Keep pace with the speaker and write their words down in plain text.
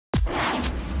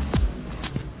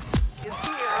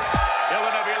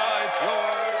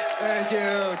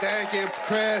Thank you,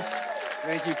 Chris.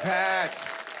 Thank you, Pat.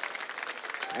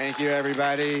 Thank you,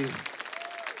 everybody.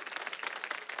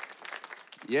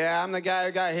 Yeah, I'm the guy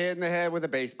who got hit in the head with a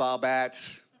baseball bat.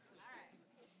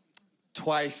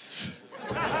 Twice.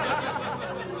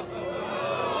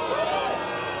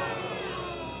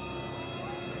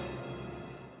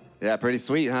 Yeah, pretty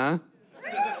sweet, huh?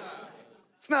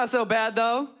 It's not so bad,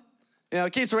 though. You know,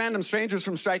 it keeps random strangers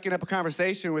from striking up a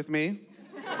conversation with me.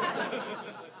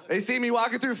 They see me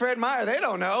walking through Fred Meyer, they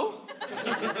don't know.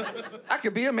 I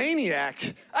could be a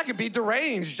maniac. I could be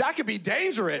deranged. I could be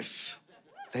dangerous.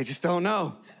 They just don't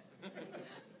know.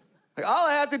 Like, all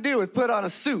I have to do is put on a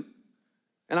suit,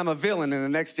 and I'm a villain in the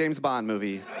next James Bond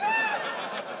movie.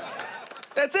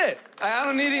 That's it. I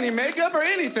don't need any makeup or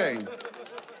anything.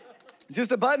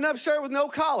 Just a button-up shirt with no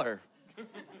collar.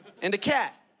 And a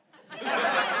cat.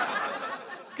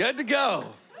 Good to go.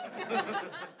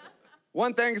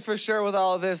 One thing's for sure with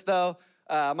all of this, though.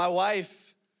 My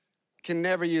wife can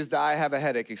never use the I have a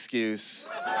headache excuse.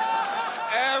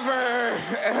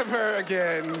 Ever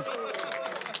again.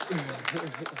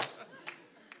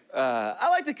 I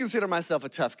like to consider myself a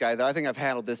tough guy, though. I think I've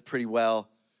handled this pretty well.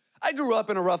 I grew up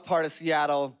in a rough part of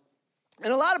Seattle,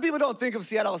 and a lot of people don't think of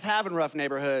Seattle as having rough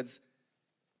neighborhoods.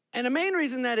 And the main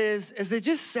reason that is they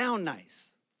just sound nice.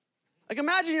 Like,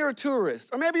 imagine you're a tourist,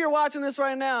 or maybe you're watching this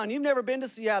right now and you've never been to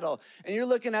Seattle, and you're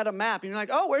looking at a map and you're like,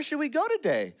 oh, where should we go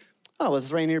today? Oh,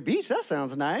 it's Rainier Beach. That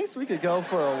sounds nice. We could go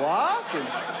for a walk and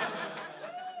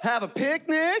have a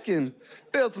picnic and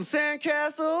build some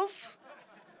sandcastles.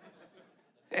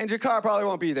 And your car probably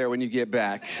won't be there when you get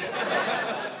back.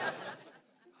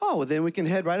 Oh, well, then we can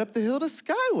head right up the hill to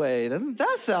Skyway. Doesn't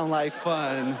that sound like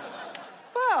fun?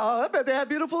 Wow, I bet they have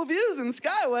beautiful views in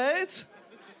Skyways.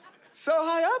 So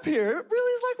high up here, it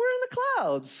really is like we're in the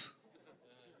clouds.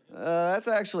 That's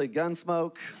actually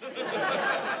Gunsmoke.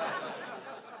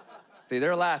 See,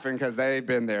 they're laughing because they've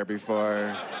been there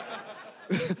before.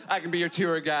 I can be your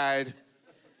tour guide.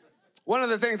 One of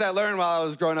the things I learned while I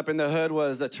was growing up in the hood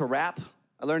was to rap.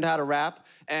 I learned how to rap,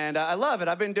 and I love it.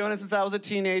 I've been doing it since I was a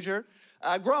teenager.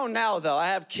 I've grown now, though. I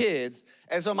have kids,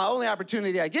 and so my only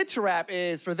opportunity I get to rap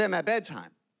is for them at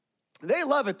bedtime. They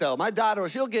love it, though. My daughter,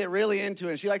 she'll get really into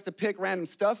it, and she likes to pick random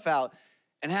stuff out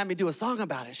and have me do a song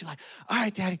about it. She's like, all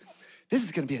right, Daddy, this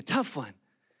is going to be a tough one.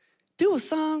 Do a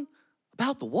song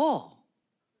about the wall.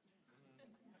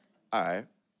 All right.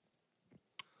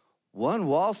 1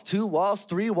 waltz, 2 waltz,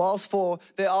 3 waltz, 4.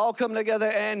 They all come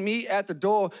together and meet at the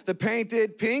door. They're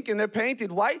painted pink and they're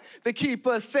painted white. They keep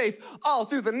us safe all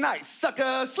through the night.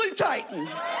 Sucker, sleep tight.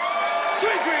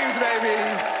 Sweet dreams,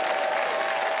 baby.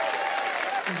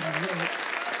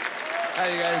 How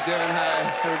you guys doing? Hi,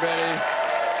 everybody.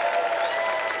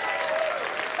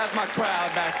 That's my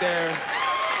crowd back there.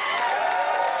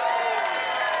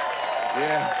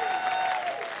 Yeah.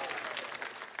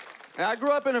 And I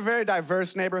grew up in a very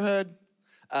diverse neighborhood.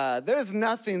 There's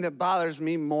nothing that bothers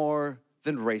me more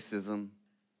than racism.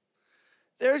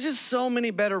 There are just so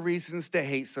many better reasons to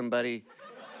hate somebody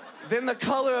than the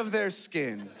color of their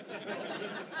skin.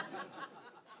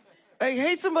 I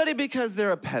hate somebody because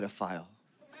they're a pedophile.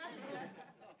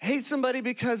 Hate somebody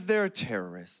because they're a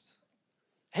terrorist.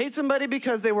 Hate somebody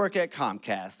because they work at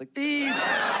Comcast. Like, these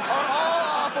are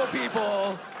all awful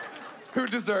people who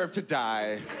deserve to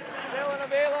die.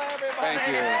 Avila, everybody. Thank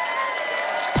you.